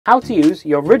How to use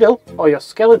your riddle or your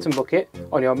skeleton bucket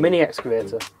on your mini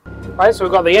excavator. Right, so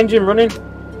we've got the engine running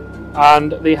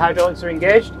and the hydraulics are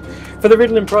engaged. For the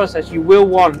riddling process you will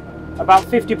want about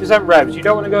 50% revs. You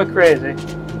don't want to go crazy,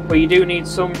 but you do need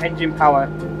some engine power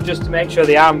just to make sure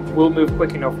the arm will move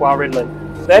quick enough while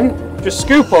riddling. Then just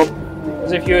scoop up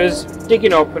as if you was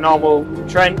digging up a normal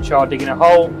trench or digging a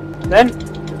hole. Then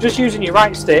just using your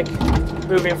right stick,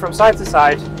 moving from side to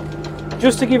side,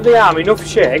 just to give the arm enough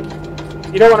shake.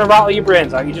 You don't want to rattle your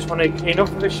brains out, you just want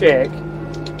enough of a shake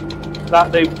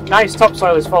that the nice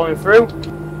topsoil is falling through.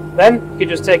 Then you can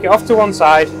just take it off to one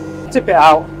side, tip it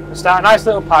out and start a nice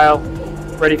little pile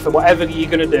ready for whatever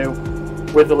you're going to do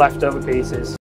with the leftover pieces.